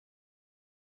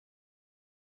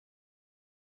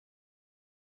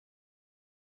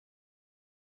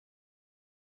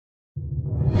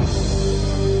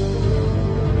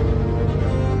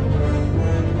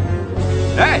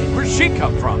does she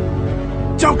come from?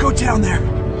 Don't go down there.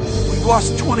 We've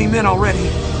lost 20 men already.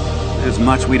 There's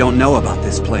much we don't know about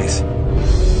this place.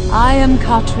 I am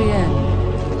Katrien,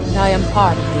 and I am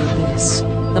part of the Abyss.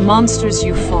 The monsters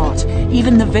you fought,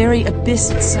 even the very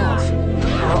Abyss itself,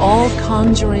 are all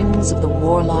conjurings of the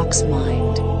Warlock's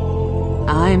mind.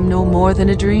 I'm no more than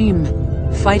a dream,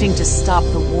 fighting to stop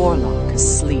the Warlock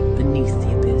asleep beneath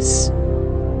the Abyss.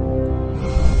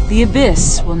 The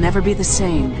Abyss will never be the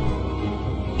same.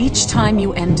 Each time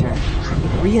you enter,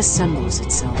 it reassembles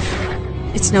itself.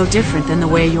 It's no different than the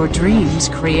way your dreams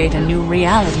create a new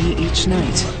reality each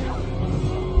night.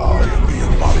 I am the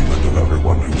embodiment of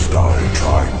everyone who's died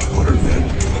trying to put an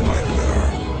end to the nightmare.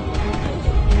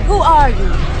 Who are you,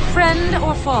 friend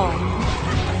or foe?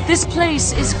 This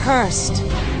place is cursed,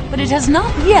 but it has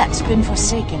not yet been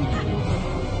forsaken.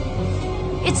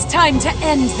 It's time to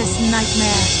end this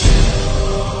nightmare.